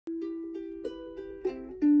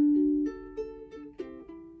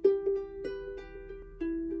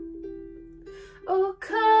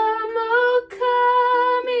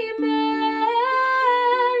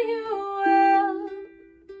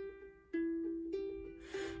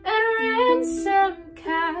ransom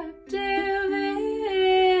captive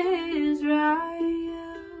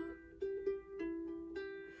Israel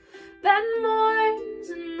that mourns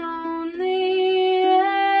in lonely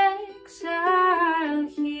exile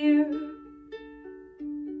here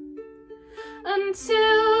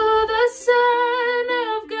until the Son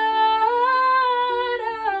of God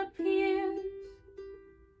appears.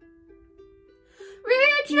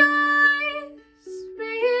 Rejoice,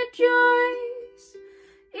 rejoice,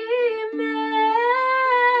 Emmanuel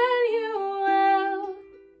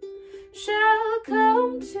shall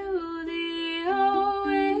come to thee, O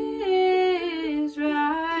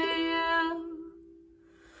Israel.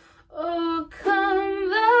 Oh, come,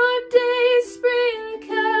 thou dayspring,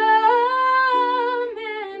 come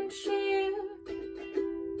and cheer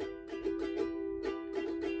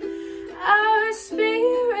our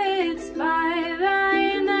spirits by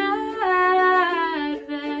thine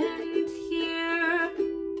advent here,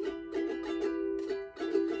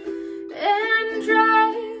 and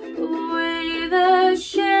drive away the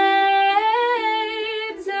shades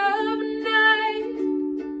of night,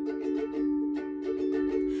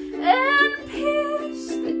 and pierce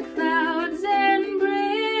the clouds and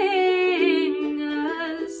bring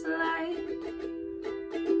us light.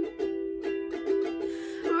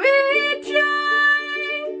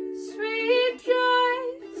 Rejoice,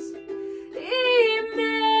 rejoice,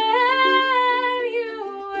 Emmanuel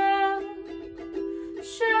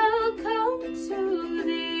shall come to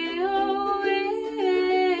thee, O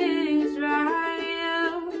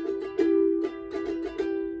Israel.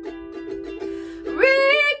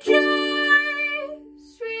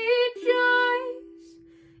 Rejoice, rejoice,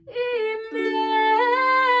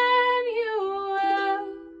 Emmanuel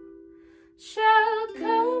shall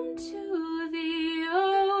come to thee, O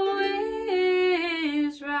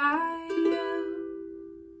Israel.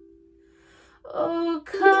 Oh,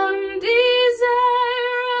 come,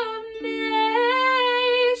 desire of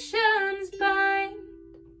nations, bind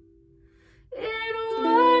in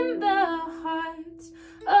one the hearts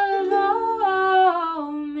of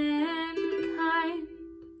all mankind.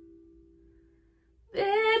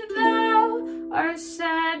 Bid thou our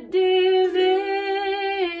sad division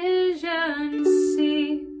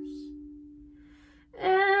cease,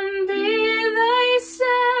 and be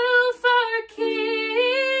thyself our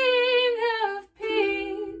King of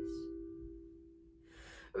peace.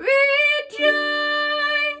 Rejoice,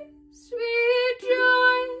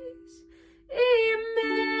 rejoice,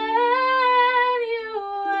 Emmanuel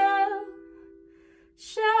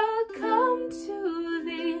shall come to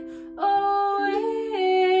thee, O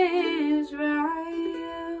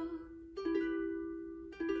Israel.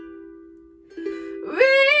 Rejoice,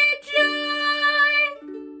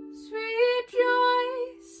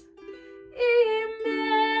 rejoice,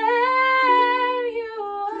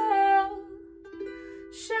 Emmanuel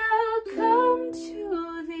shall come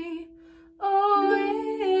to thee, O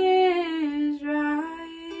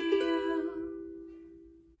Israel.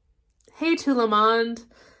 Hey, Toulamond.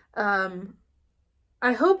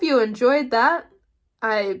 I hope you enjoyed that.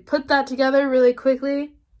 I put that together really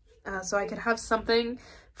quickly so I could have something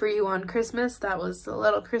for you on Christmas that was a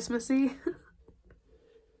little Christmassy.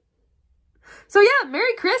 So yeah,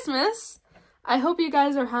 Merry Christmas! I hope you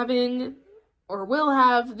guys are having, or will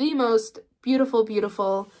have, the most beautiful,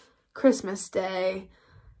 beautiful Christmas day.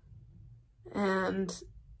 And,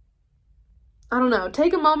 I don't know,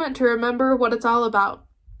 take a moment to remember what it's all about.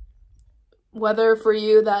 Whether for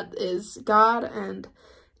you that is God and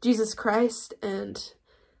Jesus Christ and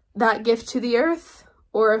that gift to the earth,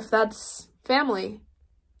 or if that's family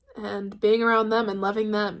and being around them and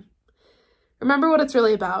loving them. Remember what it's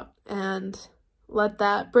really about, and let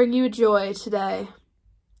that bring you joy today.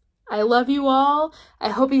 I love you all. I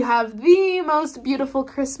hope you have the most beautiful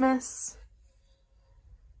Christmas.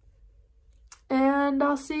 And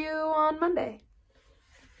I'll see you on Monday.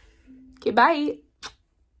 Okay, bye.